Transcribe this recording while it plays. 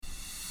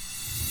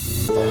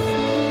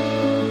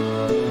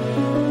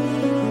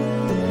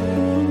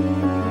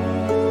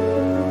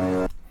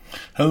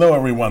Hello,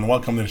 everyone.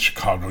 Welcome to the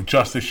Chicago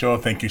Justice Show.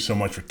 Thank you so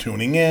much for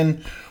tuning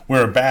in.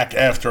 We're back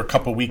after a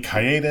couple-week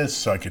hiatus,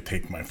 so I could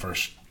take my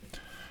first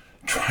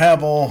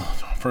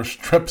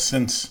trip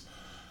since,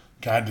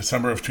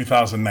 December of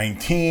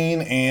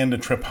 2019, and a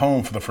trip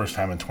home for the first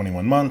time in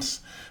 21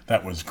 months.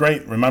 That was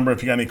great. Remember,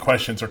 if you got any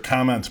questions or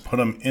comments, put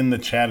them in the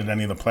chat at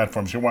any of the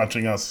platforms you're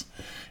watching us,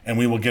 and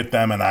we will get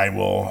them, and I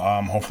will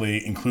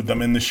hopefully include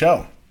them in the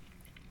show.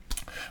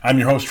 I'm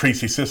your host,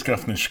 Tracy Siska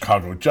from the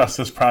Chicago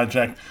Justice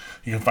Project.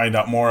 You can find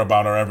out more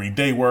about our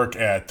everyday work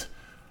at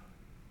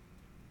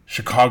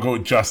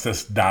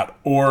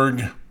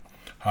chicagojustice.org.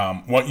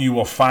 What you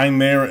will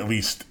find there, at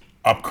least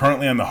up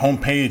currently on the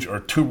homepage, are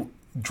two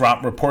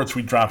reports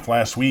we dropped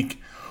last week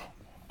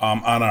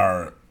on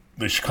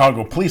the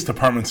Chicago Police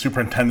Department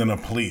Superintendent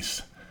of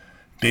Police,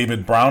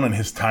 David Brown, and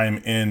his time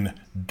in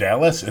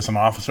Dallas as an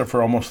officer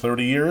for almost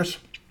 30 years.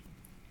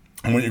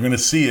 And what you're going to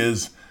see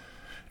is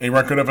a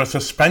record of a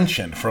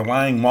suspension for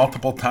lying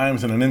multiple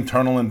times in an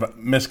internal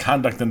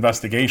misconduct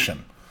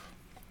investigation.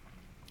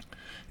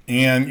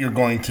 And you're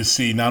going to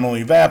see not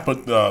only that,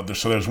 but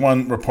so there's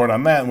one report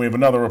on that, and we have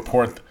another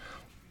report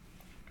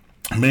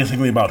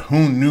basically about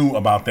who knew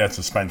about that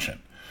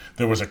suspension.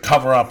 There was a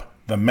cover-up.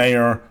 The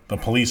mayor, the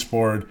police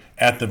board,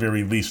 at the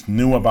very least,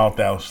 knew about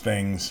those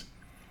things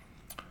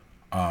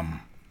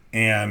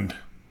and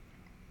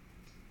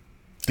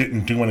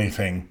didn't do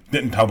anything,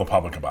 didn't tell the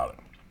public about it.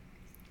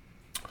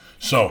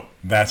 So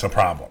that's a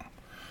problem.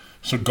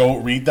 So go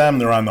read them.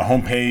 They're on the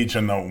homepage,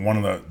 and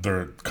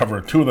they're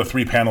cover two of the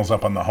three panels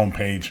up on the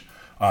homepage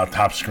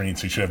top screen.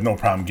 So you should have no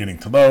problem getting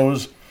to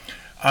those.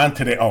 On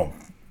today,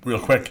 real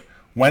quick,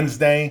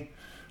 Wednesday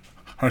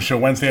at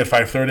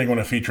 5:30, I'm going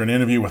to feature an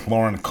interview with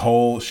Lauren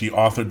Cole. She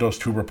authored those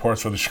two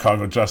reports for the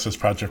Chicago Justice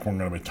Project. We're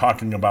going to be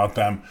talking about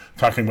them,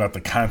 talking about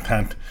the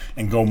content,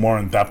 and go more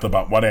in depth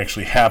about what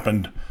actually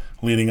happened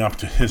leading up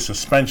to his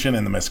suspension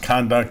and the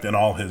misconduct and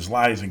all his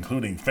lies,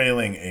 including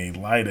failing a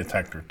lie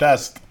detector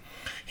test.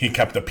 He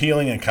kept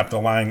appealing and kept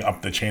lying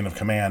up the chain of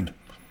command.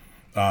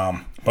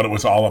 But it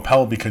was all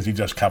upheld because he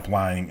just kept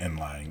lying and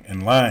lying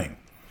and lying.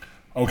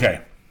 Okay.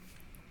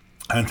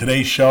 On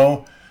today's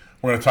show,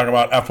 we're going to talk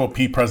about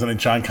FOP President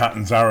John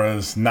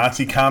Catanzara's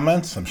Nazi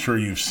comments. I'm sure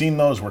you've seen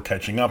those. We're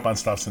catching up on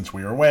stuff since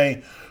we were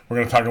away. We're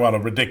going to talk about a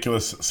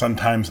ridiculous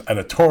Sun-Times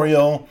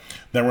editorial.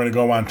 Then we're going to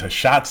go on to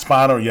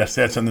ShotSpotter. Yes,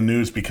 that's in the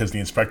news because the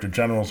Inspector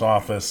General's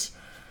office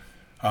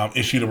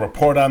issued a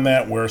report on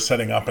that. We're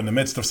in the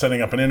midst of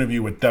setting up an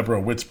interview with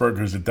Deborah Witzberg,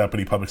 who's the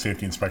Deputy Public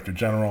Safety Inspector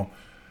General,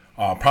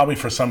 probably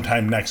for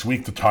sometime next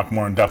week to talk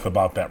more in depth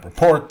about that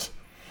report.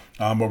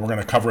 But we're going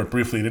to cover it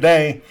briefly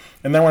today.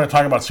 And then we're going to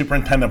talk about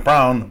Superintendent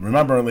Brown,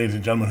 remember, ladies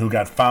and gentlemen, who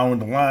got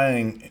found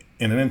lying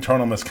in an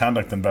internal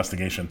misconduct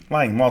investigation,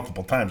 lying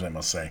multiple times, I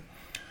must say,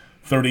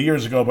 30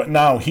 years ago. But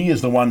now he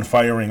is the one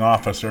firing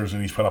officers,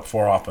 and he's put up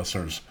 4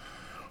 officers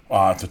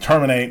to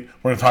terminate.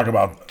 We're going to talk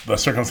about the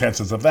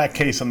circumstances of that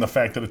case and the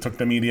fact that it took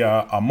the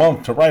media a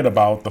month to write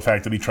about the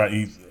fact that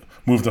he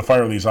moved to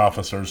fire these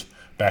officers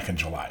back in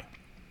July.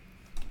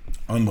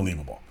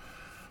 Unbelievable.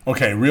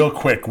 Okay, real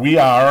quick.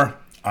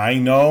 I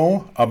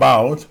know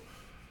about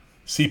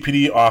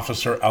CPD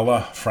officer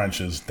Ella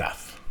French's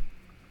death.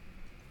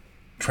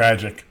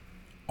 Tragic,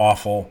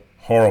 awful,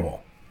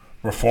 horrible.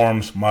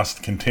 Reforms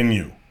must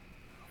continue.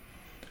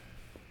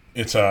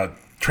 It's a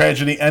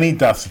tragedy. Any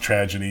death's a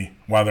tragedy,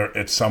 whether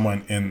it's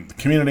someone in the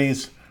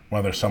communities,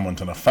 whether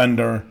someone's an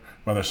offender,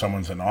 whether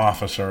someone's an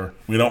officer.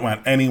 We don't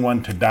want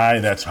anyone to die.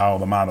 That's how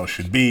the motto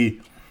should be.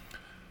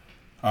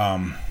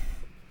 We're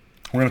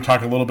going to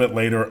talk a little bit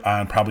later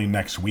on, probably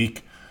next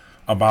week,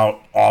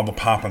 about all the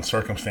pomp and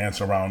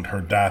circumstance around her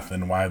death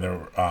and why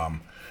there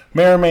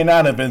may or may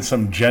not have been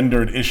some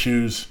gendered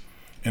issues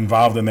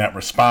involved in that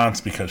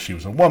response because she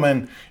was a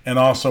woman, and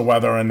also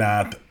whether or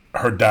not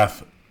her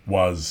death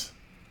was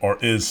or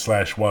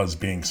was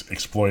being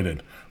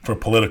exploited for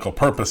political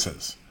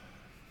purposes.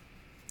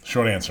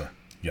 Short answer,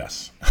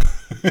 yes.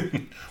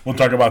 We'll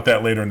talk about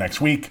that later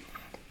next week.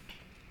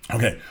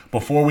 Okay,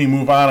 before we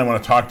move on, I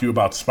want to talk to you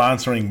about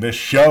sponsoring this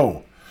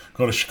show.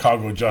 Go to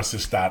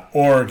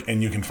chicagojustice.org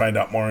and you can find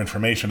out more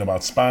information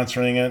about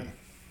sponsoring it.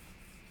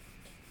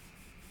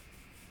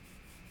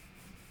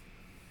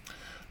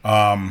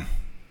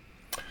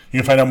 You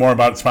can find out more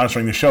about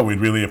sponsoring the show. We'd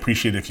really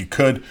appreciate it if you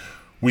could.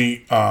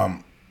 We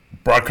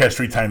broadcast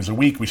 3 times a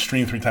week. We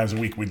stream 3 times a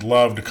week. We'd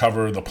love to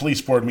cover the police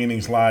board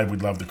meetings live.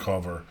 We'd love to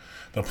cover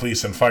the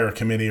police and fire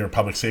committee or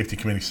public safety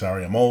committee.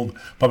 Sorry, I'm old.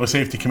 Public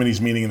safety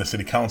committee's meeting in the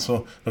city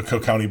council, the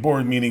Cook County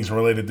board meetings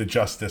related to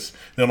justice,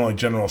 the Illinois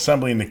General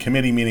Assembly, and the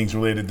committee meetings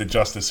related to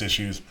justice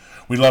issues.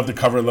 We'd love to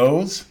cover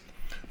those,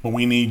 but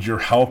we need your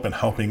help in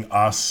helping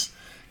us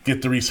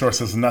get the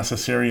resources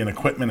necessary and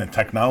equipment and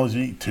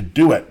technology to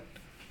do it.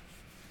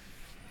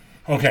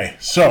 Okay,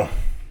 so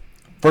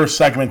first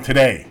segment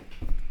today.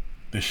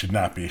 This should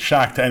not be a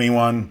shock to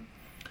anyone.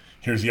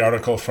 Here's the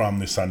article from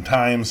the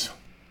Sun-Times.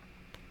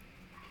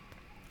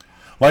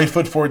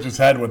 Lightfoot forges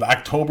ahead with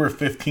October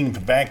 15th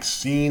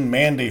vaccine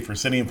mandate for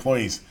city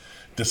employees,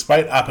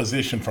 despite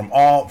opposition from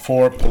all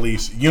 4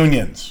 police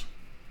unions.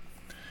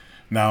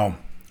 Now,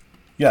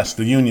 Yes,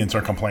 the unions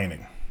are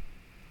complaining.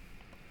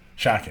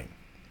 Shocking.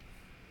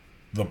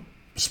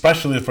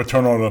 Especially the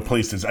Fraternal Order of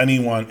Police. Is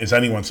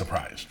anyone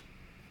surprised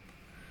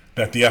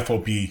that the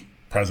FOP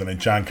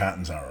president, John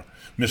Catanzaro,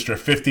 Mr.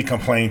 50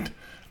 complaint,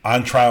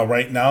 on trial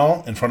right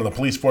now in front of the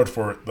police board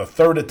for the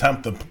third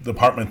attempt of the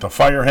department to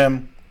fire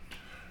him?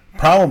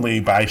 Probably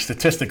by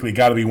statistically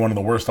got to be one of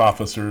the worst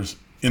officers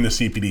in the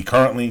CPD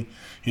currently.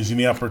 He's in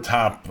the upper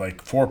top,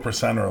 like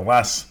 4% or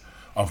less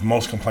of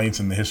most complaints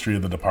in the history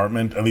of the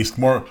department, at least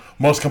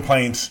most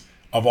complaints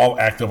of all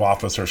active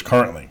officers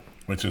currently,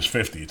 which is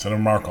 50. It's a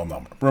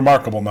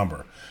remarkable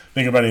number.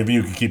 Think if any of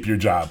you could keep your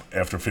job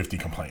after 50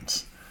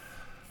 complaints.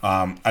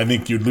 I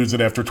think you'd lose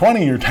it after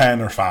 20 or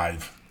 10 or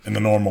 5 in the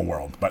normal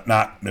world, but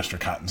not Mr.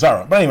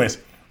 Catanzaro. But anyways,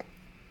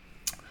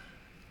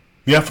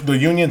 the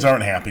unions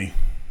aren't happy.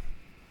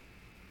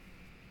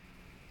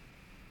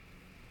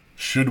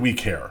 Should we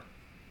care?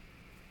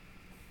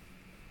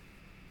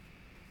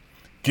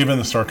 Given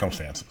the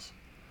circumstances.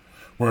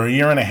 We're a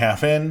year and a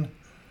half in.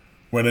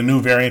 We're at a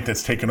new variant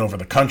that's taken over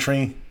the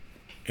country.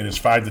 It is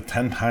 5 to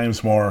 10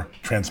 times more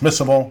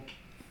transmissible.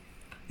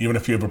 Even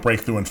if you have a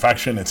breakthrough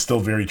infection, it's still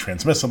very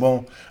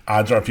transmissible.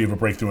 Odds are if you have a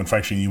breakthrough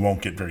infection, you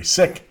won't get very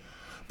sick,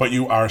 but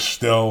you are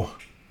still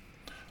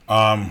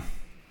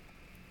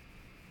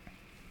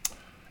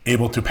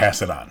able to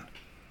pass it on.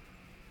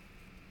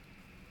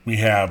 We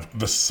have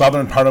the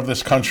southern part of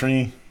this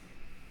country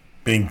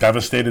being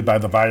devastated by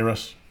the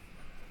virus.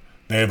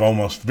 They have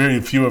almost very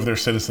few of their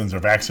citizens are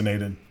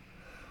vaccinated.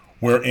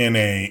 We're in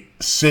a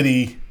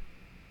city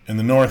in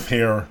the north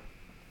here,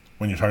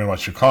 when you're talking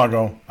about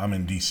Chicago, I'm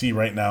in D.C.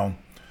 right now,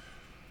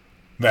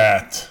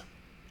 that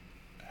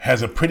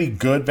has a pretty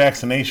good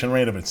vaccination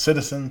rate of its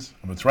citizens,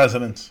 of its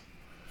residents,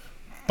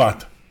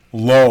 but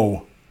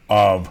low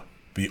of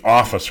the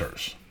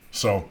officers.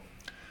 So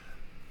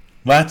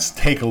let's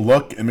take a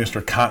look at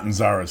Mr.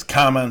 Catanzaro's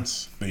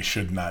comments. They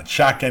should not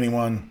shock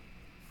anyone.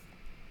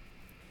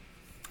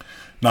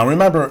 Now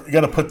remember, you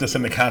got to put this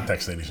into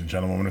context, ladies and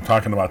gentlemen, when we're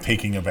talking about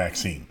taking a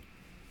vaccine.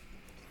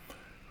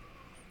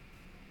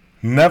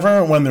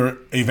 Never when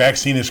a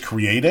vaccine is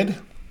created,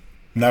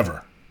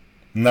 never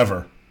when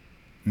a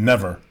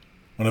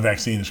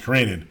vaccine is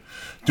created,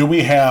 do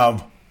we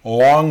have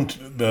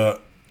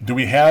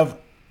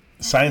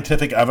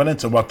scientific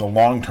evidence of what the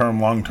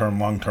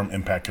long-term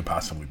impact could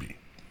possibly be.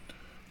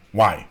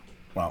 Why?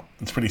 Well,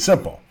 it's pretty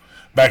simple.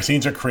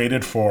 Vaccines are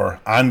created for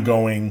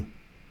ongoing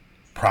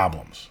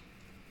problems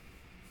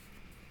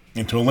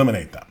and to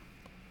eliminate them.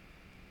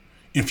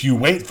 If you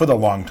wait for the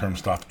long-term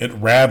stuff, it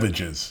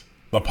ravages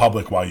the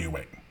public while you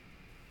wait.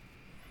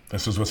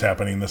 This is what's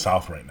happening in the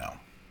South right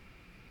now.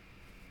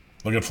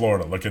 Look at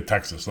Florida, look at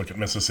Texas, look at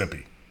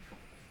Mississippi.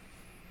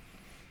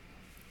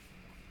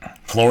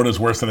 Florida's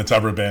worse than it's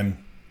ever been.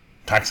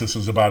 Texas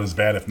is about as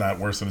bad, if not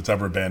worse than it's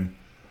ever been.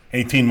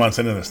 18 months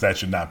into this, that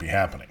should not be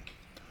happening.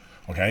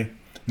 Okay?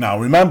 Now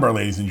remember,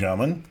 ladies and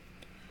gentlemen,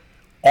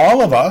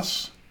 all of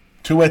us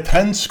to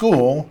attend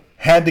school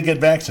had to get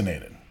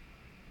vaccinated.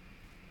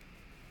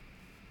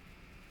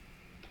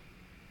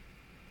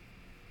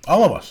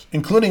 All of us,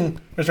 including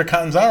Mr.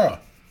 Catanzaro.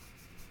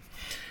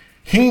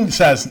 He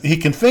says he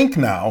can think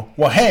now,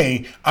 well,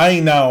 hey,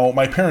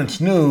 my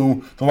parents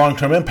knew the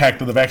long-term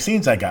impact of the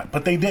vaccines I got,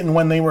 but they didn't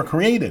when they were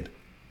created.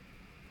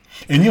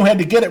 And you had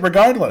to get it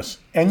regardless,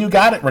 and you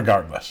got it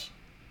regardless.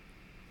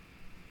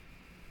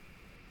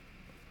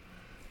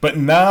 But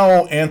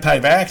now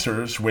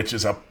anti-vaxxers, which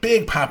is a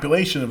big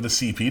population of the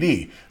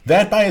CPD,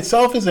 that by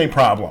itself is a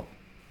problem.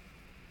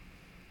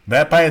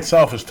 That by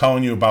itself is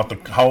telling you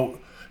about how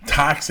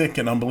toxic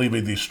and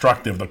unbelievably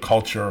destructive the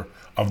culture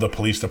of the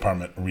police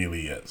department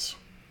really is.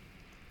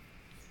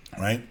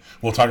 Right?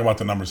 We'll talk about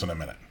the numbers in a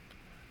minute.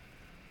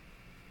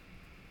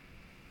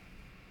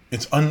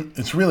 It's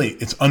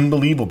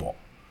unbelievable.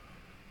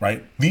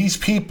 Right? These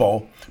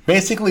people,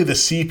 basically the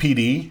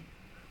CPD,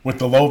 with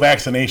the low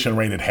vaccination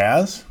rate it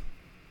has,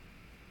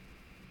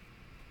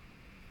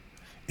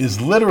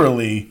 is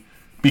literally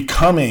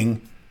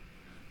becoming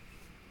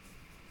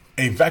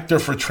a vector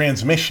for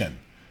transmission.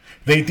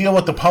 They deal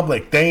with the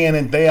public day in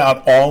and day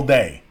out all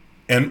day.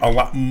 And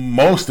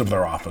most of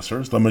their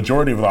officers, the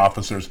majority of the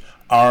officers,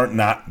 are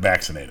not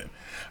vaccinated.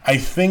 I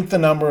think the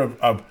number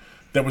of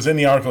that was in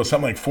the article is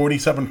something like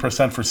 47%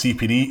 for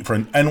CPD, for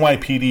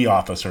NYPD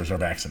officers are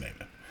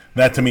vaccinated.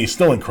 That to me is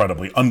still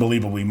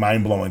unbelievably,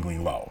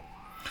 mind-blowingly low.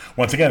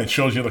 Once again, it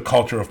shows you the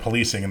culture of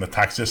policing and the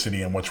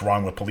toxicity and what's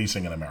wrong with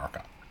policing in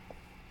America.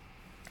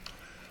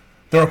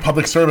 They're a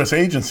public service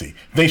agency.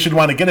 They should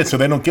want to get it so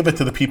they don't give it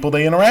to the people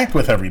they interact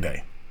with every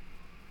day.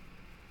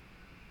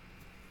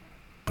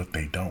 But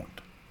they don't.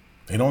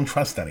 They don't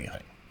trust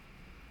anything.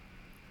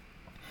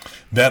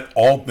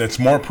 That's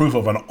more proof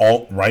of an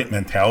alt-right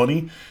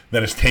mentality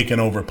that has taken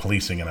over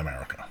policing in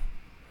America.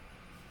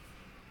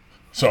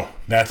 So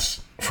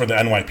that's for the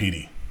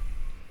NYPD.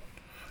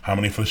 How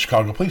many for the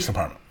Chicago Police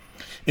Department?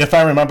 If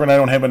I remember, and I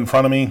don't have it in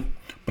front of me,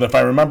 but if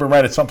I remember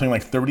right, it's something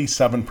like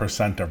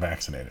 37% are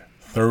vaccinated.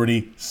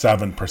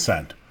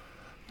 37%.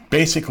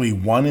 Basically,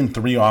 1 in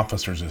 3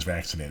 officers is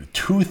vaccinated.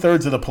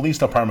 2/3 of the police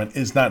department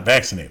is not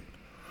vaccinated.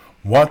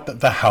 What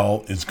the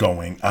hell is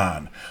going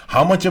on?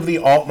 How much of the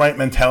alt-right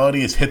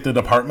mentality has hit the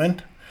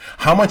department?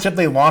 How much have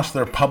they lost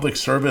their public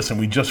service and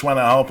we just want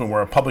to help and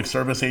we're a public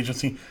service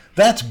agency?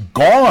 That's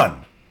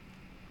gone.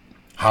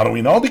 How do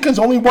we know? Because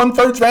only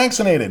 1/3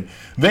 vaccinated.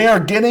 They are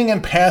getting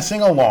and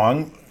passing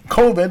along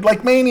COVID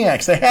like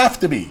maniacs. They have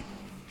to be.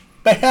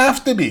 They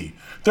have to be.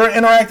 They're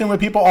interacting with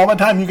people all the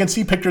time. You can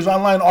see pictures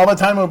online all the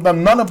time of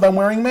them, none of them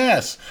wearing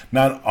masks.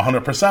 Not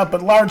 100%,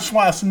 but large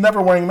swaths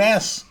never wearing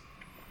masks.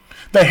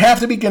 They have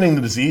to be getting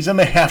the disease and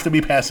they have to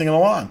be passing it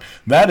along.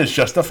 That is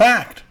just a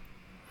fact.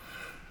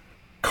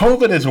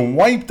 COVID has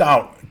wiped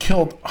out,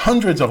 killed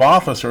hundreds of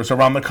officers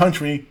around the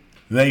country.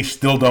 They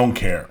still don't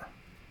care.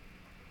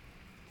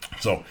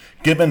 So,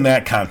 given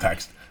that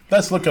context,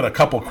 let's look at a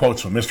couple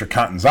quotes from Mr.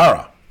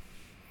 Catanzara.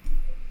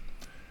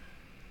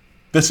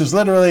 This is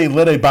literally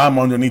lit a bomb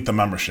underneath the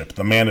membership,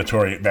 the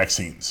mandatory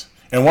vaccines.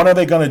 And what are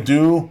they going to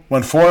do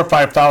when 4,000 or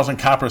 5,000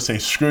 coppers say,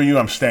 screw you,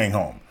 I'm staying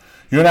home?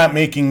 You're not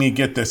making me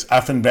get this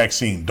effing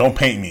vaccine. Don't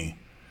paint me.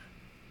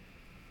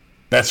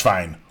 That's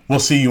fine. We'll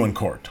see you in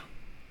court.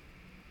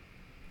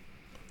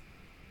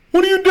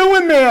 What are you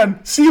doing, man?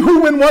 See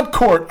who in what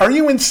court? Are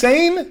you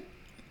insane?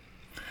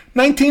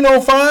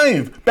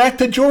 1905. Back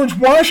to George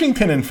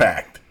Washington, in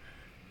fact.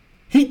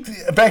 He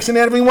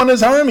vaccinated everyone in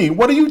his army.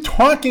 What are you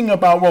talking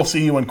about? We'll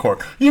see you in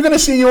court. You're going to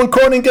see you in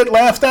court and get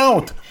laughed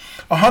out.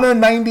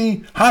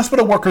 190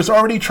 hospital workers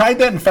already tried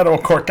that in federal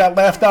court, got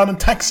laughed out in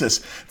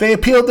Texas. They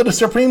appealed to the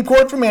Supreme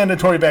Court for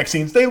mandatory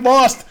vaccines. They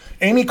lost.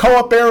 Amy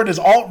Coney Barrett is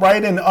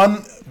alt-right and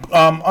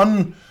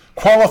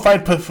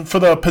unqualified for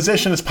the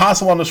position as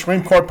possible on the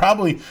Supreme Court,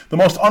 probably the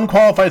most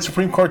unqualified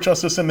Supreme Court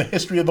justice in the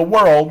history of the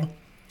world,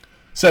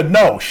 said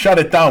no, shut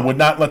it down, would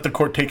not let the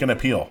court take an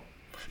appeal.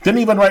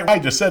 Didn't even write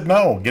right, just said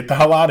no, get the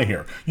hell out of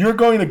here. You're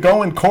going to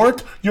go in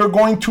court, you're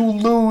going to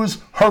lose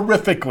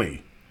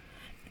horrifically.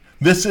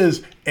 This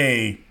is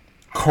a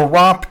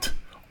corrupt,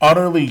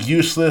 utterly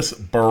useless,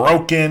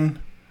 broken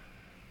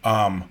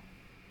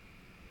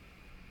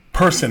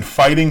person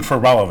fighting for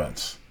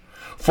relevance.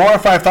 4,000 or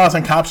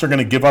 5,000 cops are going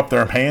to give up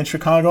their pay in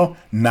Chicago?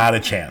 Not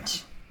a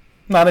chance.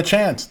 Not a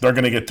chance. They're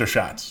going to get their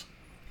shots.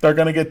 They're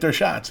going to get their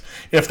shots.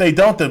 If they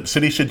don't, the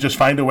city should just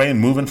find a way and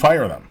move and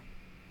fire them.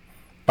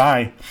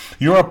 Bye.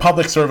 You're a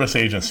public service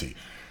agency.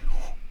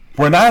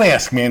 We're not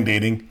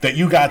mandating that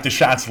you got the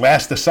shots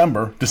last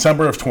December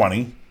of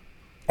 20,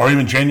 or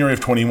even January of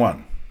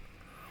 21.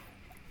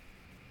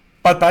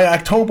 But by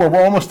October,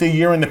 we're almost a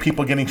year into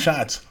people getting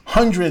shots.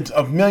 Hundreds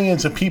of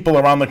millions of people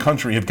around the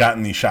country have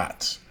gotten these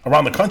shots.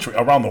 Around the country,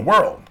 around the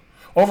world.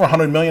 Over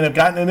 100 million have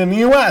gotten it in the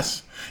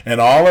U.S. And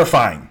all are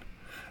fine.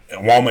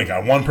 Well, oh my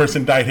God, one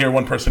person died here,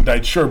 one person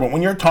died, sure. But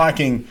when you're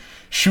talking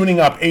shooting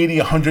up 80,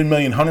 100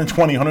 million,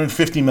 120,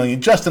 150 million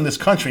just in this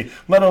country,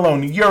 let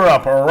alone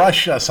Europe or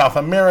Russia, South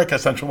America,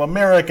 Central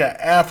America,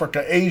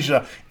 Africa,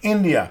 Asia,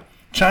 India,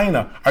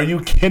 China. Are you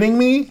kidding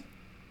me?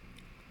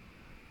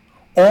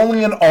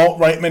 Only an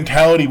alt-right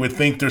mentality would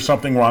think there's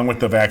something wrong with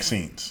the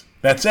vaccines.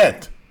 That's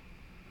it.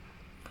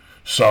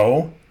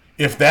 So,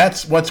 if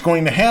that's what's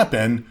going to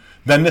happen,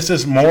 then this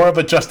is more of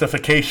a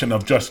justification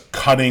of just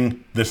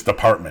cutting this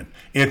department.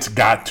 It's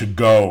got to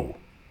go.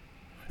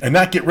 And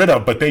not get rid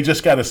of, but they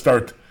just got to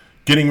start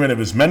getting rid of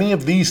as many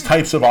of these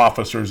types of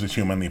officers as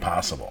humanly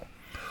possible.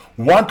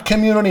 What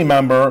community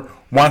member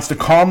wants to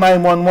call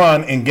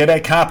 911 and get a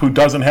cop who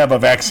doesn't have a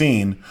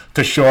vaccine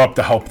to show up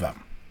to help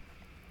them?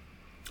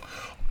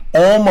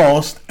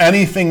 Almost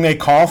anything they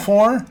call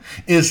for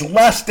is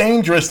less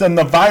dangerous than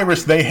the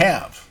virus they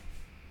have.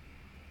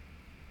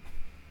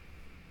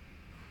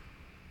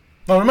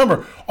 Now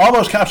remember, all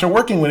those cops are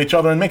working with each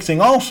other and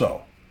mixing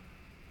also.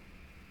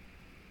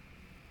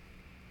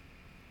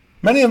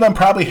 Many of them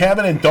probably have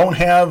it and don't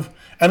have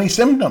any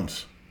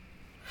symptoms.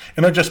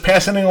 And they're just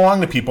passing it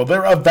along to people.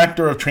 They're a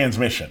vector of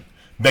transmission.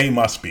 They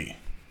must be.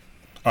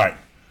 All right.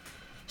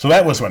 So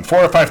that was when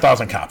 4,000 or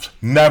 5,000 cops.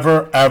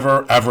 Never,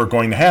 ever, ever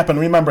going to happen.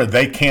 Remember,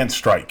 they can't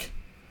strike.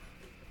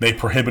 They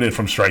prohibited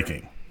from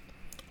striking.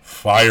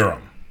 Fire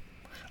them.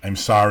 I'm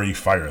sorry,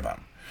 fire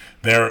them.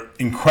 They're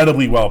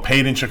incredibly well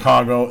paid in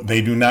Chicago.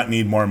 They do not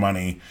need more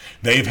money.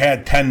 They've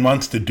had 10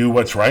 months to do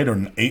what's right,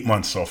 or 8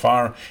 months so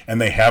far,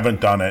 and they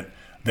haven't done it.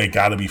 They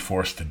got to be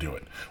forced to do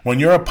it. When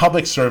you're a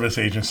public service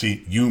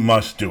agency, you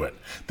must do it.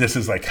 This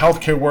is like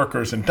healthcare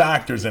workers and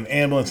doctors and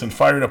ambulance and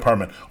fire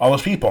department, all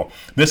those people.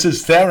 This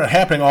is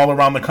happening all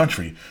around the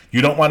country.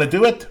 You don't want to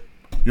do it,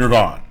 you're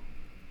gone.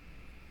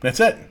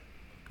 That's it.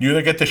 You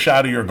either get the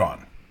shot or you're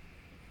gone.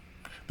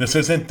 This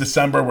isn't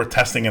December, we're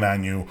testing it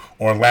on you,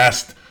 or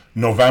last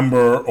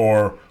November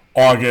or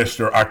August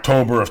or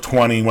October of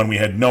 20 when we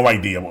had no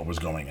idea what was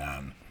going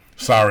on.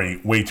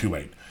 Sorry, way too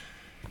late.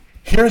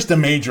 Here's the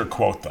major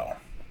quote, though.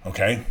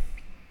 Okay?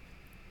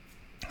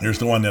 Here's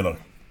the one that'll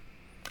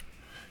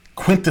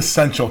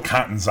quintessential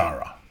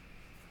Catanzara.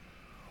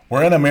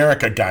 We're in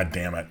America,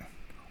 goddammit.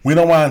 We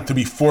don't want to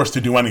be forced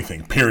to do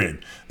anything,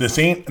 period. This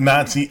ain't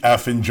Nazi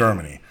F in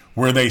Germany,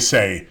 where they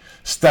say,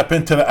 step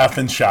into the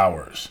effing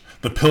showers.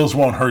 The pills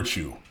won't hurt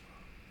you.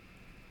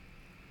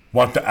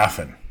 What the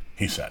effing,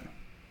 he said.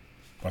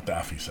 What the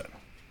F, he said.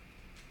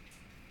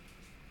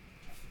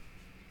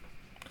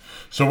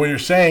 So what you're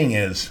saying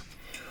is,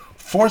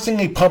 forcing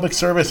a public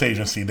service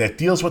agency that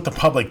deals with the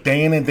public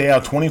day in and day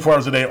out, 24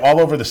 hours a day, all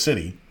over the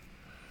city,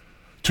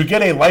 to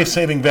get a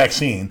life-saving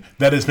vaccine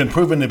that has been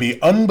proven to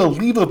be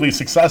unbelievably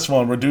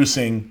successful in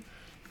reducing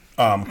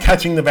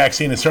catching the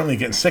vaccine and certainly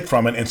getting sick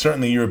from it, and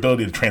certainly your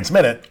ability to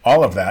transmit it,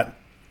 all of that,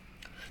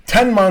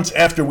 10 months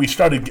after we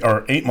started,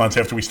 or 8 months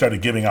after we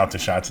started giving out the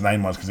shots, 9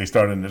 months because they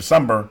started in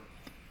December,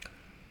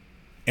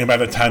 and by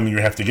the time you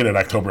have to get it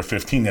October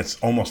 15, that's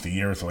almost a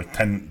year. It's like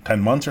 10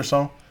 months or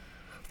so.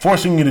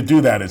 Forcing you to do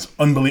that is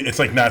unbelievable. It's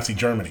like Nazi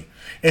Germany.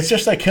 It's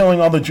just like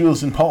killing all the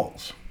Jews and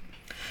Poles.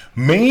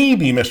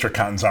 Maybe, Mr.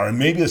 Catanzaro, and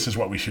maybe this is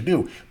what we should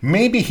do,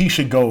 maybe he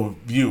should go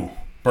view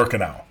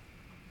Birkenau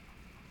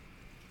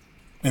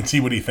and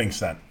see what he thinks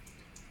then.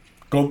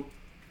 Go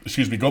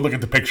look at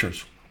the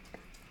pictures.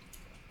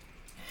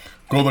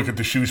 Go look at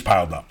the shoes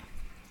piled up.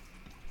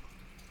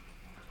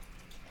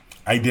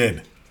 I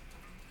did.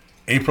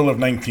 April of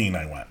 19,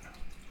 I went.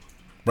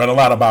 Read a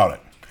lot about it.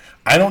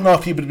 I don't know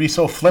if he would be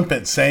so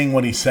flippant saying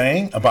what he's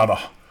saying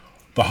about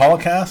the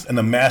Holocaust and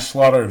the mass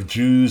slaughter of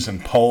Jews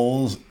and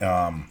Poles,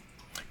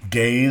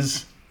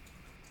 gays.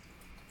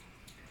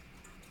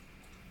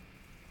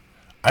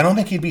 I don't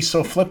think he'd be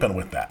so flippant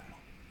with that.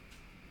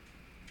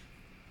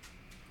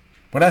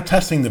 We're not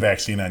testing the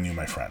vaccine on you,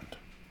 my friend.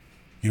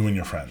 You and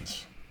your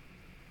friends.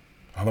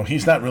 Although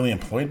he's not really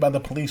employed by the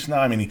police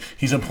now. I mean,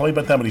 he's employed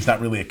by them, but he's not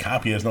really a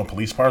cop. He has no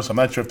police power, so I'm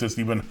not sure if this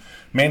even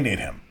mandate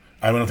him.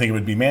 I don't think it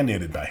would be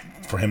mandated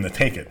for him to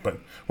take it. But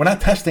we're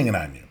not testing it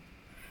on you.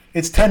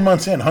 It's 10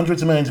 months in.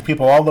 Hundreds of millions of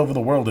people all over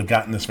the world have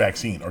gotten this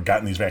vaccine or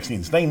gotten these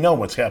vaccines. They know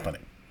what's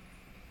happening.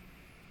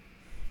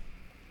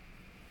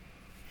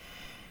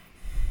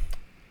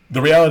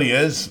 The reality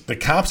is the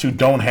cops who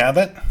don't have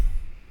it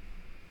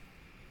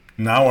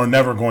now are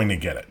never going to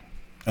get it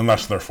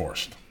unless they're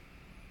forced.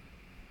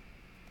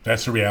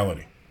 That's the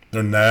reality.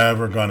 They're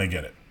never going to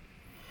get it.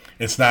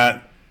 It's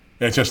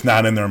just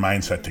not in their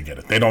mindset to get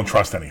it. They don't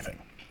trust anything.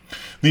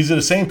 These are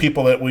the same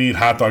people that will eat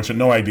hot dogs with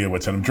no idea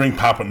what's in them, drink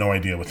pop with no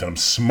idea what's in them,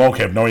 smoke,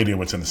 have no idea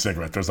what's in the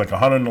cigarette. There's like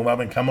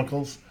 111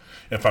 chemicals.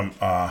 If I'm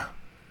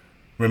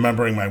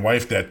remembering my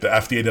wife, that the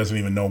FDA doesn't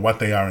even know what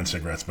they are in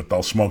cigarettes, but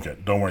they'll smoke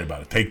it. Don't worry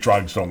about it. Take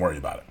drugs. Don't worry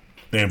about it.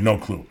 They have no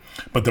clue.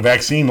 But the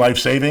vaccine,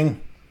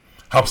 life-saving,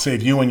 helps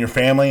save you and your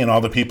family and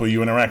all the people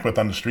you interact with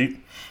on the street.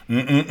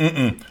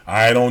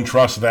 I don't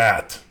trust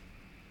that.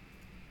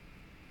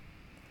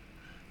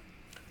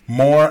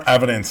 More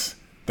evidence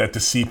that the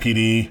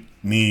CPD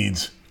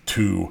needs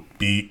to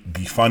be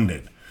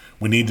defunded.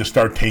 We need to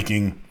start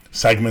taking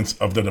segments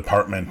of the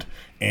department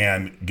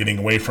and getting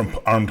away from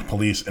armed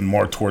police and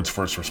more towards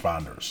first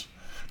responders,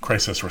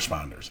 crisis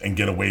responders, and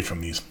get away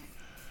from these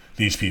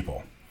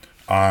people.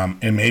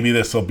 And maybe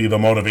this will be the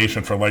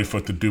motivation for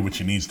Lightfoot to do what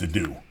she needs to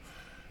do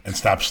and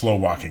stop slow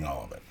walking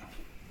all of it.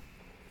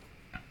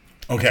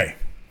 Okay,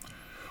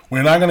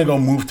 we're now going to go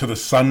move to the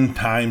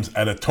Sun-Times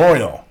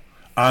editorial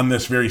on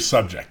this very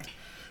subject.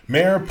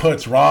 Mayor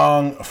puts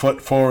wrong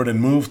foot forward and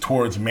move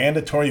towards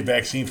mandatory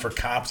vaccine for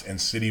cops and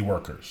city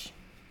workers.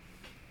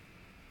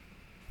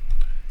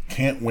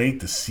 Can't wait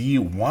to see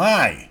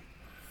why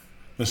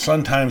the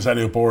Sun-Times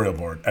editorial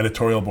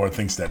board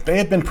thinks that. They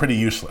have been pretty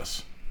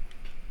useless.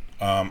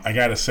 I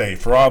got to say,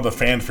 for all the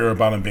fanfare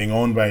about them being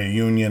owned by a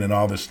union and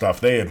all this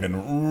stuff, they have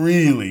been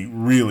really,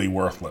 really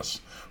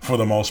worthless for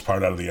the most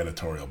part out of the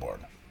editorial board.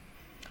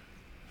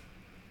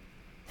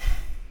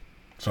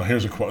 So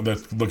here's a quote.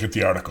 Let's look at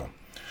the article.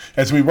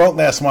 As we wrote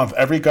last month,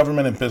 every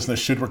government and business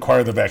should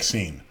require the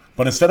vaccine.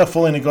 But instead of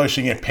fully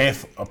negotiating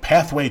a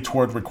pathway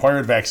toward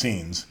required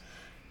vaccines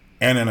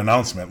and an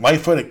announcement,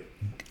 Lightfoot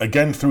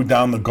again threw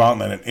down the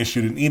gauntlet and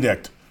issued an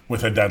edict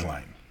with a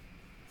deadline.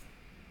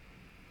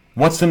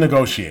 What's to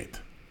negotiate?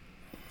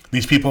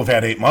 These people have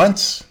had 8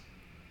 months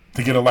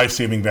to get a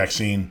life-saving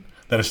vaccine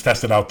that is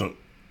tested out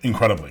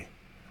incredibly.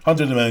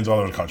 Hundreds of millions all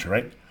over the country,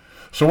 right?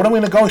 So what are we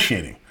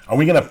negotiating? Are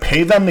we going to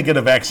pay them to get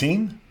a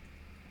vaccine?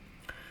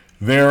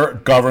 They're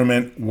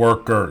government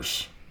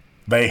workers.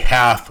 They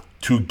have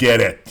to get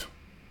it.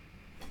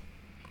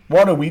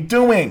 What are we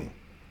doing?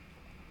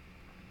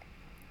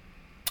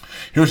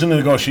 Here's a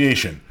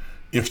negotiation.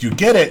 If you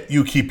get it,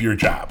 you keep your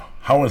job.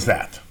 How is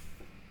that?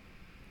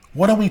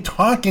 What are we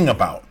talking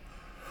about?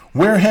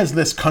 Where has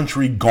this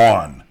country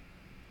gone?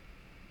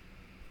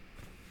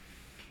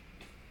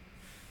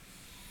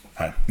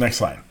 All right,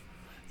 next line.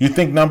 You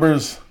think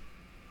numbers...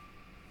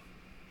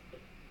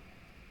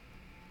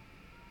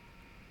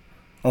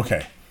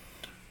 Okay.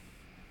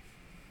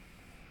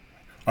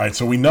 All right,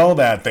 so we know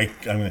that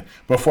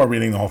before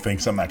reading the whole thing,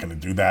 so I'm not going to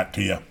do that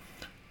to you.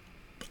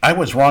 I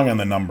was wrong on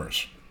the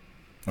numbers.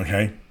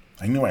 Okay?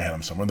 I knew I had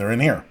them somewhere. They're in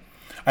here.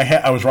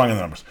 I was wrong on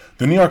the numbers.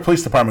 The New York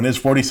Police Department is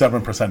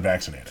 47%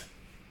 vaccinated.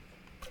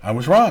 I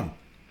was wrong.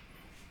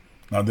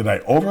 Now, did I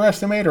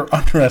overestimate or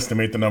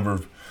underestimate the number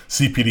of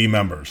CPD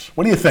members?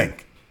 What do you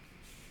think?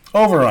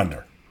 Over or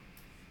under?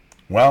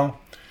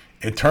 Well,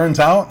 it turns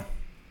out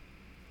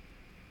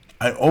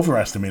I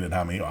overestimated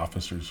how many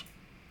officers.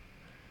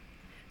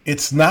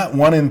 It's not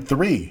 1 in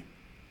 3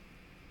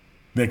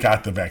 that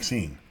got the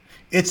vaccine.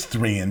 It's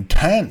 3 in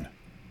 10.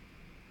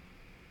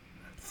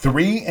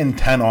 3 in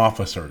 10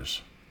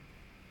 officers.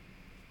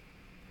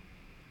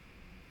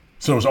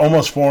 So it was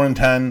almost 4 in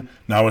 10.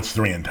 Now it's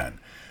 3 in 10.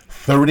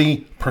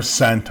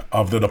 30%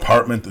 of the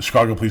department, the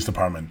Chicago Police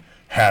Department,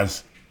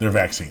 has their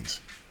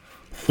vaccines.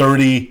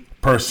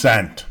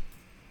 30%.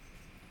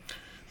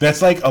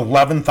 That's like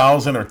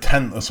 11,000 or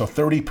 10. So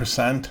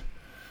 30%,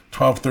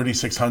 12,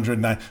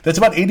 3,600, 9. That's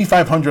about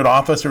 8,500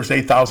 officers,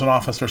 8,000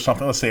 officers,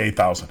 something. Let's say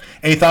 8,000.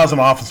 8,000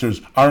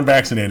 officers aren't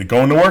vaccinated,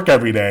 going to work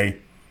every day,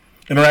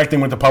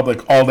 interacting with the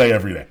public all day,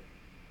 every day.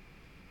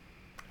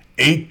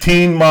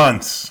 18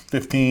 months,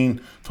 15,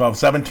 12,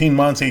 17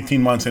 months,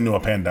 18 months into a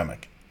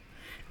pandemic.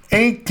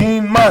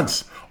 18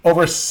 months.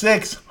 Over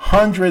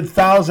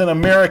 600,000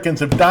 Americans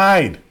have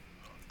died.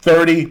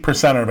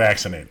 30% are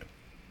vaccinated.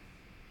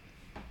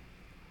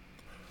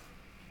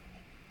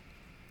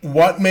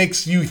 What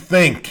makes you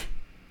think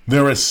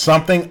there is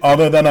something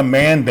other than a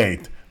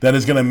mandate that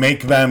is going to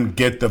make them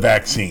get the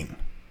vaccine?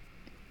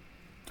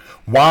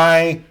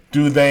 Why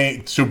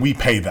should we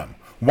pay them?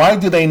 Why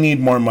do they need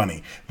more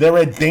money? They're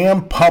a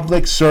damn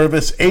public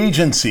service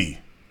agency.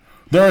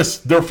 They're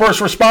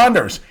first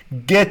responders.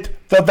 Get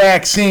the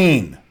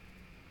vaccine.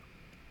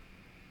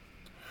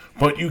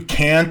 But you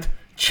can't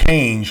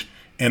change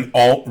an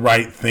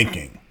alt-right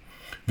thinking.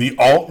 The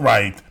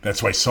alt-right,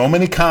 that's why so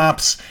many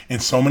cops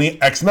and so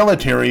many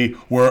ex-military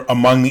were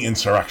among the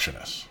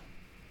insurrectionists.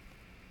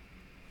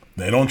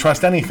 They don't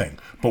trust anything,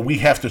 but we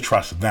have to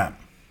trust them,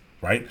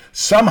 right?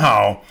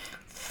 Somehow,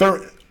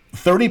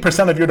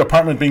 30% of your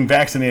department being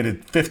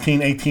vaccinated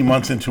 15, 18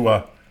 months into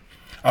a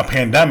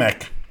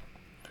pandemic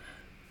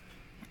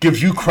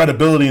gives you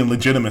credibility and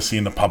legitimacy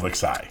in the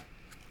public's eye.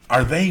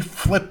 Are they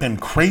flipping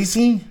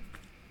crazy?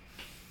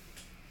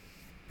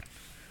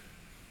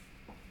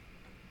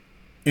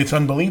 It's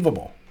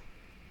unbelievable.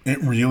 It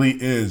really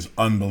is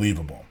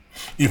unbelievable.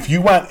 If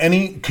you want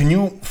can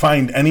you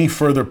find any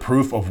further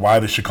proof of why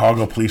the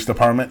Chicago Police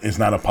Department is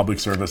not a public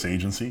service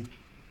agency?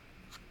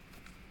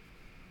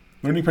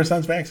 30%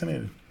 is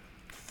vaccinated.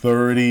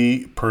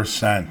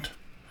 30%.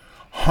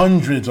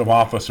 Hundreds of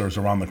officers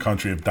around the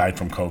country have died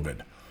from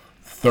COVID.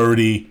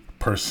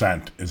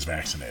 30% is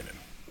vaccinated.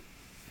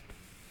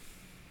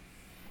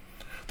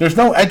 There's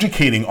no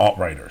educating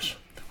alt-righters.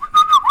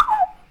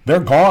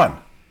 They're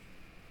gone.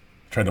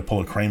 Tried to pull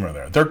a Kramer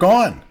there. They're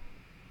gone.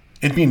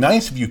 It'd be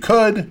nice if you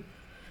could.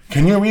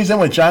 Can you reason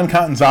with John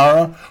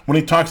Catanzara when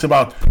he talks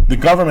about the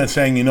government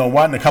saying, you know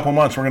what, in a couple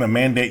months we're going to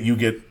mandate you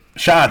get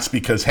shots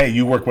because, hey,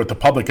 you work with the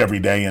public every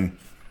day and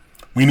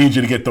we need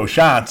you to get those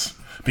shots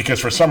because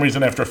for some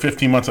reason after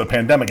 15 months of the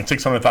pandemic and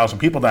 600,000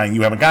 people dying,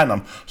 you haven't gotten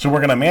them. So we're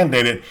going to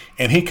mandate it.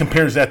 And he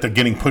compares that to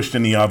getting pushed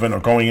in the oven or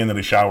going into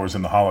the showers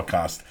in the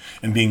Holocaust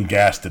and being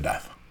gassed to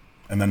death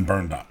and then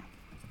burned up.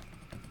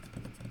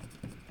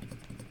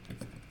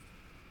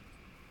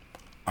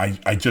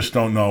 I just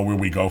don't know where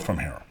we go from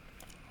here.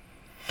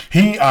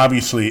 He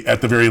obviously,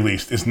 at the very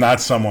least, is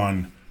not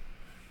someone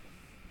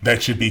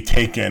that should be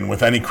taken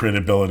with any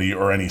credibility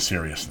or any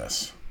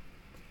seriousness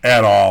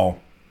at all,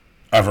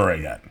 ever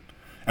again.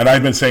 And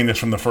I've been saying this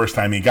from the first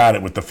time he got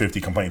it with the 50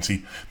 complaints.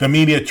 The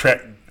media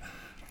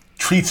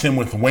treats him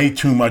with way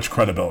too much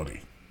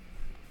credibility.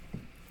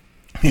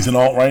 He's an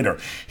alt-righter.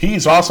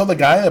 He's also the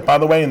guy that, by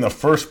the way, in the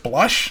first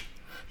blush,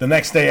 the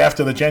next day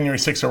after the January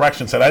 6th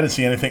election said, I didn't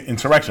see anything,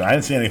 insurrection. I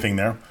didn't see anything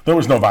there. There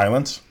was no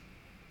violence.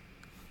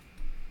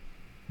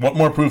 What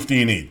more proof do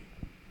you need?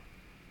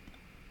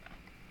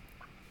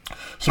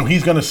 So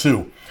he's going to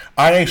sue.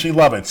 I actually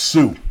love it.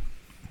 Sue.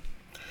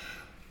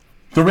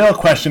 The real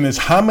question is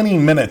how many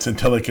minutes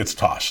until it gets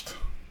tossed?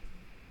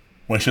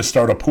 Let's just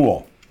start a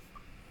pool.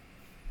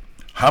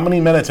 How many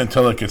minutes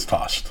until it gets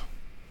tossed?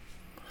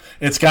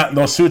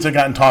 Those suits have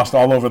gotten tossed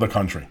all over the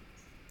country.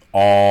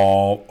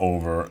 All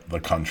over the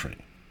country.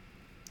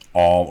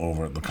 All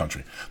over the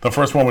country. The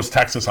first one was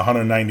Texas,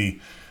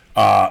 190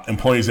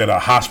 employees at a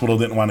hospital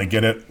didn't want to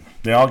get it.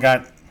 They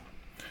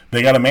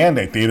got a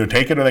mandate. They either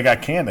take it or they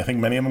got canned. I think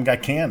many of them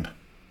got canned.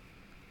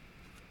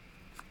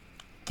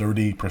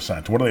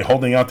 30%. What are they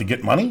holding out to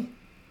get money?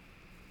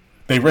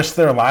 They risk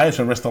their lives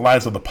and risk the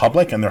lives of the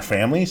public and their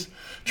families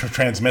to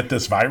transmit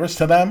this virus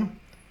to them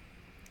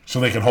so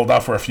they can hold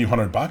out for a few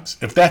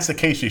 $100. If that's the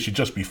case, they should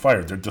just be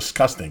fired. They're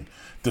disgusting.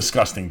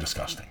 Disgusting,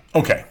 disgusting.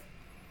 Okay.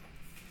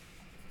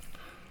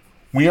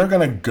 We are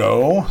going to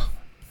go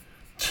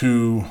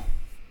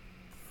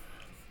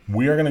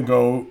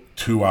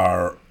to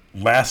our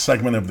last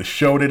segment of the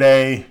show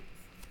today.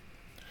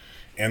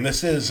 And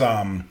this is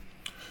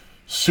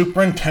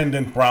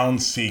Superintendent Brown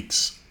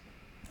seeks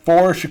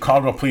 4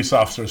 Chicago police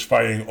officers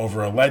firing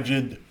over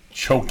alleged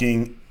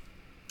choking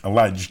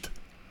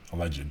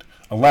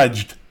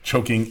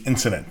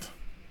incident.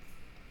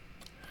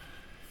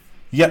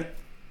 Yep.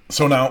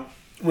 So now,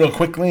 real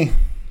quickly,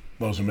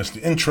 those who missed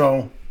the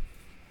intro,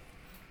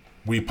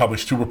 we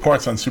published 2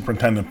 reports on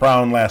Superintendent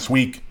Brown last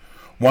week.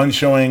 One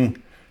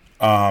showing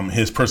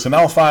his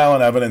personnel file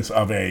and evidence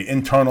of a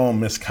internal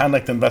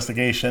misconduct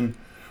investigation,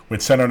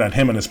 which centered on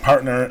him and his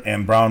partner,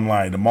 and Brown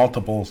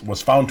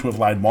was found to have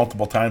lied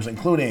multiple times,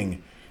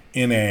 including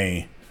in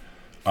a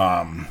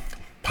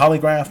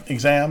polygraph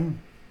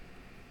exam.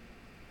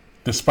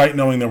 Despite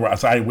knowing there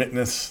was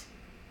eyewitness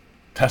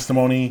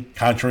testimony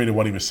contrary to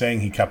what he was saying,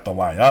 he kept the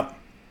lie up.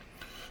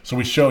 So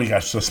we show he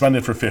got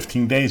suspended for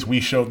 15 days. We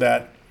showed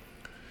that.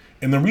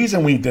 And the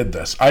reason we did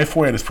this, I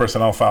FOIA'd his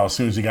personnel file as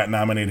soon as he got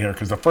nominated here,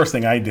 because the first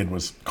thing I did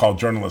was call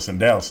journalists in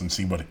Dallas and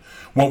see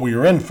what we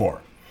were in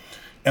for.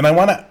 And I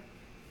want to,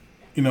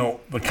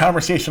 the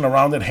conversation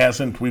around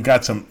it we've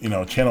got some,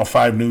 Channel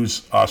 5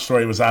 News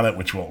story was on it,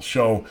 which we'll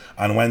show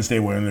on Wednesday.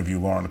 We'll interview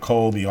Lauren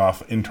Cole, the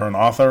intern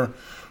author,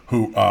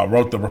 who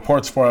wrote the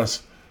reports for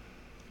us.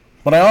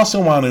 But I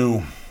also want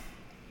to,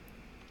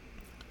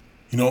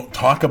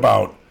 talk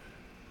about,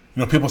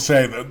 people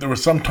say that there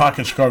was some talk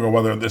in Chicago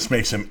whether this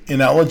makes him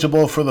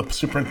ineligible for the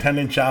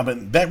superintendent job,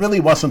 and that really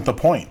wasn't the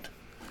point.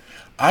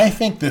 I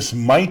think this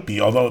might be,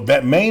 although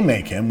that may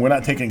make him, we're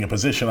not taking a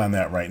position on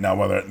that right now,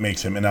 whether it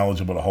makes him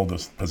ineligible to hold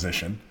this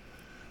position.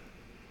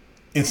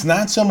 It's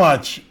not so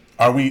much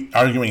are we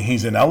arguing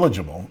he's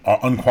ineligible or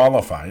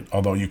unqualified,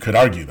 although you could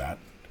argue that,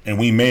 and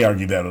we may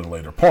argue that at a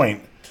later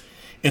point.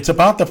 It's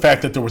about the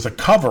fact that there was a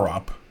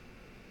cover-up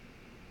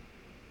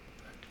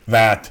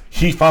that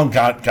he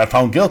got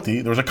found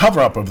guilty. There was a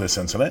cover-up of this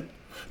incident.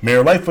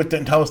 Mayor Lightfoot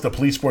didn't tell us the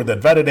police board that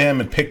vetted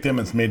him and picked him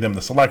and made him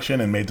the selection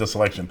and made the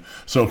selection.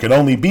 So it could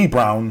only be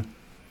Brown,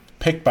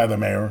 picked by the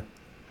mayor.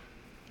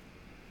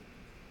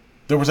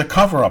 There was a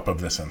cover-up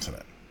of this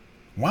incident.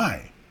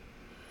 Why?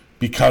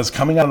 Because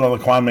coming out of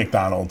the Laquan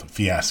McDonald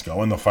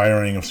fiasco and the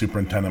firing of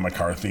Superintendent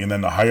McCarthy and then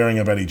the hiring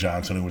of Eddie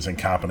Johnson, who was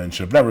incompetent,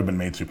 should have never been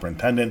made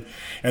superintendent,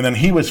 and then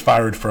he was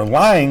fired for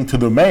lying to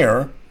the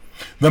mayor.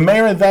 The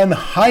mayor then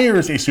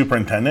hires a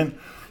superintendent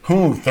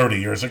who 30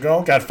 years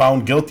ago got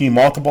found guilty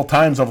multiple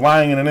times of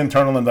lying in an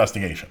internal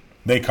investigation.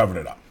 They covered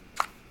it up.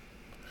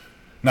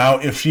 Now,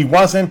 if she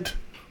wasn't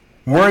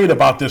worried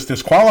about this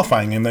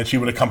disqualifying him, then she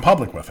would have come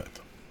public with it.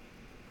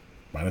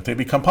 Why didn't they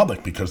become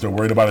public? Because they're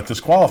worried about it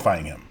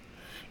disqualifying him.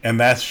 And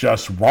that's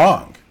just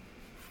wrong.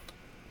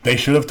 They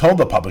should have told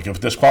the public. If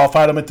it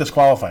disqualified him, it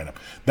disqualified him.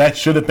 That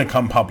should have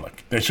become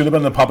public. They should have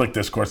been in the public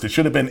discourse. They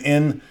should have been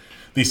in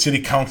the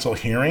city council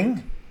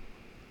hearing.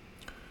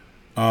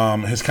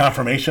 His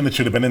confirmation, it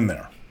should have been in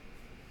there.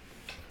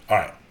 All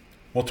right.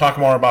 We'll talk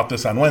more about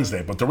this on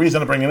Wednesday. But the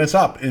reason I'm bringing this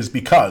up is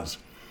because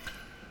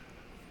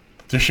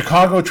the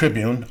Chicago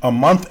Tribune, a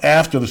month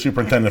after the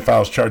superintendent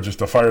files charges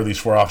to fire these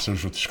 4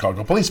 officers with the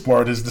Chicago Police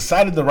Board, has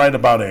decided to write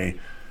about an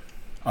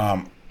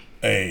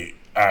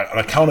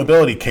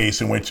accountability case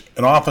in which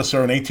an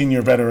officer, an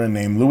 18-year veteran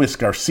named Luis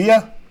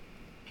Garcia,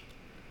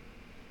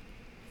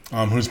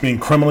 who's being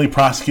criminally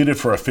prosecuted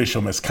for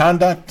official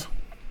misconduct,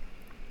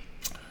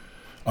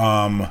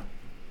 by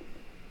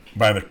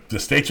the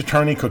state's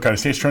attorney, Cook County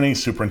State's Attorney,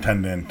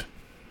 Superintendent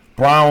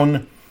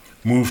Brown,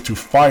 moved to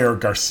fire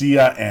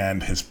Garcia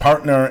and his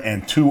partner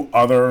and two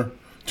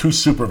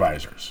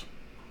supervisors.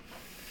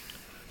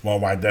 Well,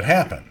 why'd that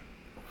happen?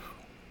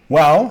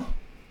 Well,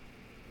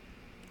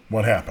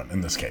 what happened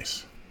in this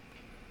case?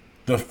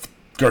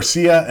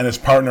 Garcia and his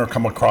partner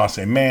come across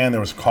a man.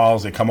 There was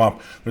calls. They come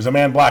up. There's a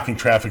man blocking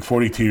traffic,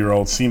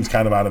 42-year-old, seems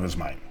kind of out of his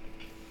mind.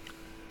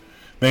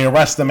 They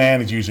arrest the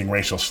man. He's using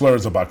racial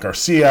slurs about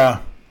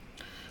Garcia.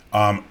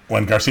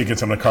 When Garcia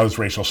gets him to cause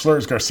racial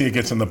slurs, Garcia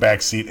gets in the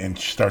back seat and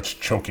starts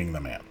choking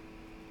the man.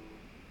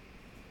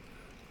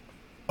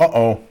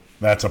 Uh-oh,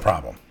 that's a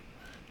problem.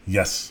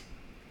 Yes.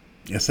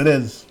 Yes, it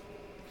is.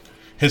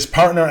 His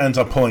partner ends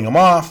up pulling him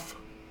off,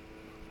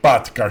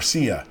 but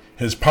Garcia,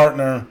 his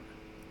partner,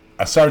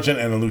 a sergeant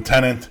and a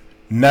lieutenant,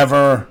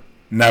 never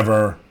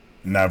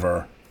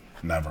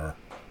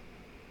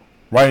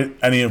write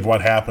any of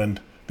what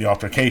happened, the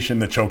altercation,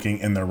 the choking,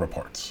 in their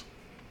reports.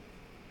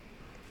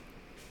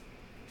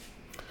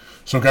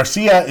 So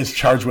Garcia is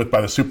charged with,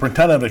 by the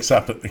superintendent,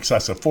 of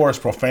excessive force,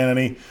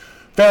 profanity,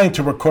 failing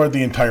to record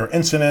the entire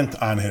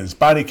incident on his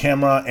body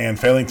camera, and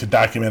failing to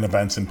document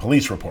events in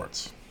police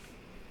reports.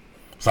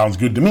 Sounds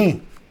good to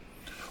me.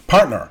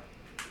 Partner,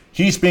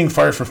 he's being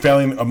fired for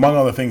failing, among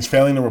other things,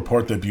 failing to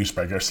report the abuse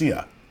by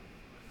Garcia.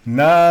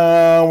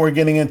 Now we're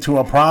getting into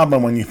a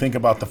problem when you think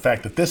about the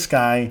fact that this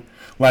guy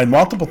lied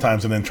multiple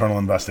times in an internal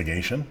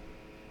investigation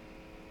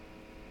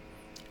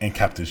and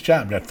kept his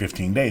job, got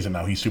 15 days, and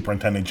now he's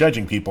superintendent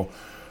judging people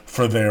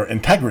for their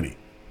integrity.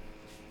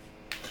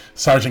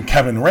 Sergeant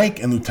Kevin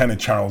Rake and Lieutenant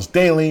Charles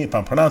Daly, if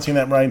I'm pronouncing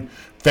that right,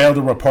 failed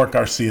to report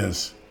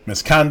Garcia's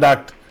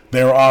misconduct.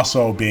 They are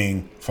also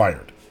being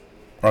fired,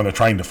 or they're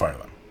trying to fire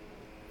them.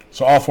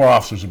 So all 4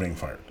 officers are being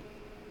fired.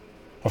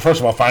 Well, first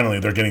of all, finally,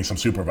 they're getting some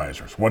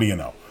supervisors. What do you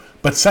know?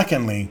 But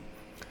secondly,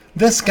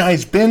 this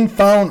guy's been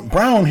found,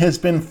 Brown has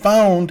been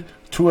found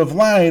to have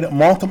lied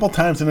multiple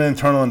times in an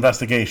internal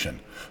investigation.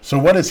 So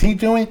what is he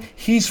doing?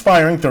 He's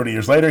firing, 30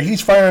 years later,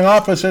 he's firing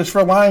officers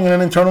for lying in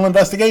an internal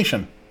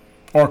investigation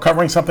or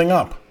covering something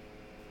up.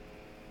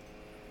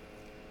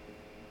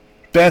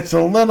 That's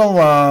a little,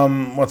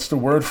 what's the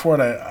word for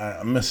it?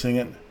 I'm missing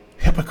it.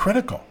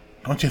 Hypocritical,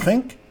 don't you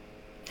think?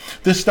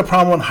 This is the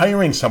problem with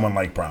hiring someone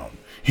like Brown.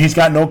 He's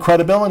got no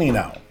credibility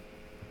now.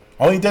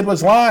 All he did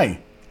was lie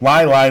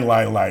when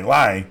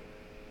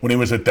he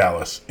was at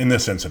Dallas in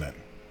this incident.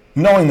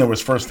 Knowing there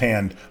was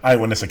firsthand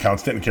eyewitness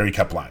accounts, didn't care, he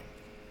kept lying.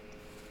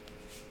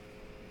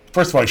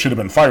 First of all, he should have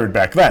been fired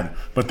back then,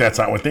 but that's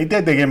not what they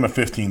did. They gave him a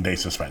 15-day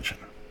suspension.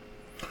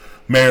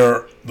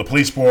 The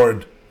police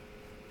board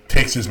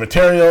takes his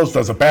materials,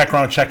 does a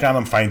background check on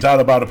him, finds out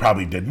about it,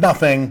 probably did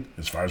nothing.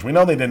 As far as we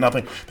know, they did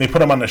nothing. They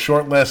put him on the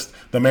short list.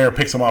 The mayor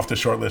picks him off the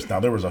short list. Now,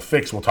 there was a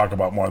fix. We'll talk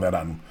about more of that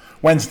on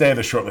Wednesday.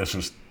 The short list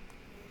was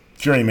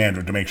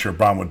gerrymandered to make sure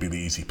Brown would be the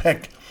easy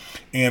pick.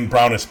 And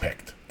Brown is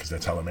picked, because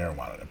that's how the mayor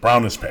wanted it.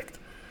 Brown is picked.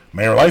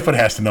 Mayor Lightfoot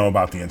has to know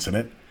about the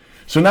incident.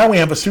 So now we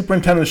have a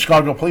superintendent of the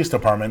Chicago Police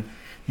Department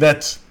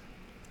that's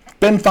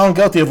been found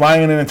guilty of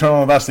lying in an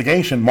internal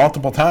investigation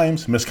multiple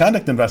times,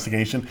 misconduct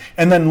investigation,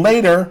 and then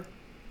later,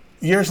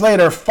 years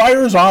later,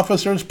 fires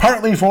officers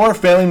partly for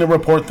failing to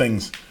report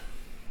things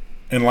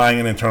and lying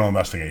in internal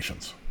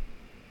investigations.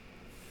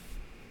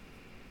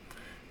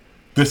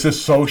 This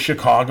is so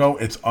Chicago,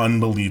 it's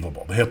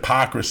unbelievable. The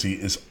hypocrisy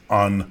is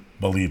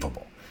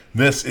unbelievable.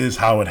 This is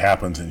how it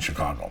happens in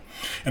Chicago.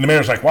 And the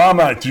mayor's like, well, I'm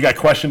not, you got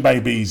questioned by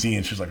BZ,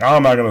 and she's like, oh,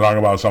 I'm not going to talk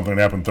about something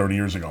that happened 30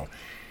 years ago.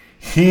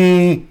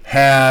 He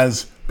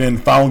has been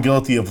found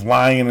guilty of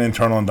lying in an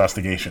internal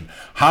investigation.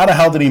 How the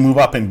hell did he move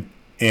up in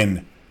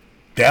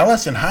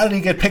Dallas, and how did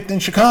he get picked in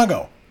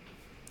Chicago?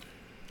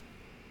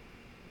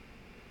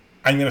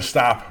 I'm going to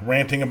stop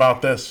ranting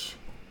about this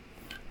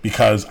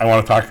because I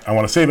want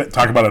to save it,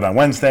 talk about it on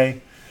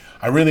Wednesday.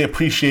 I really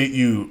appreciate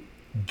you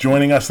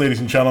joining us, ladies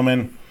and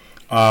gentlemen.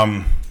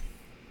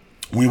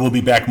 We will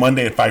be back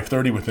Monday at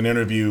 5:30 with an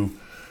interview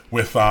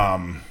with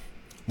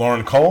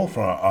Lauren Cole,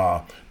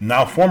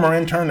 now former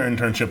intern. Her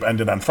internship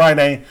ended on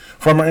Friday.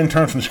 Former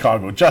intern from the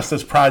Chicago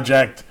Justice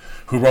Project,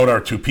 who wrote our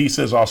two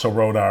pieces, also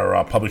wrote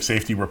our public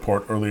safety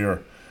report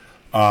earlier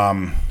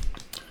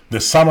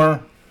this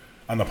summer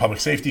on the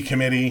Public Safety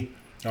Committee.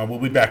 We'll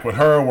be back with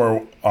her.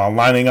 We're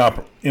lining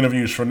up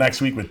interviews for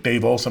next week with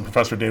Dave Olson,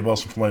 Professor Dave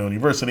Olson from Loyola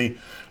University,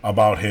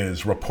 about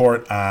his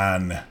report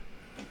on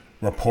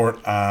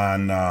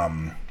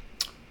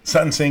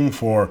sentencing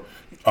for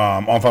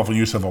unlawful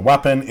use of a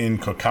weapon in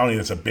Cook County.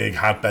 That's a big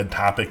hotbed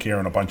topic here,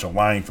 and a bunch of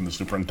lying from the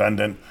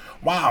superintendent.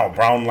 Wow,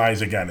 Brown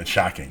lies again. It's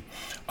shocking.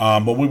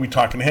 But we'll be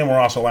talking to him. We're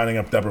also lining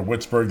up Deborah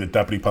Witzberg, the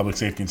Deputy Public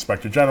Safety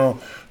Inspector General,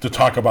 to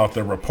talk about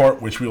the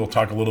report, which we will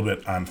talk a little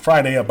bit on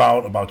Friday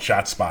about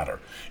ShotSpotter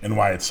and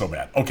why it's so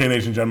bad. Okay,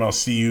 ladies and gentlemen, I'll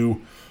see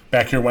you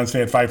back here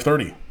Wednesday at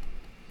 5:30.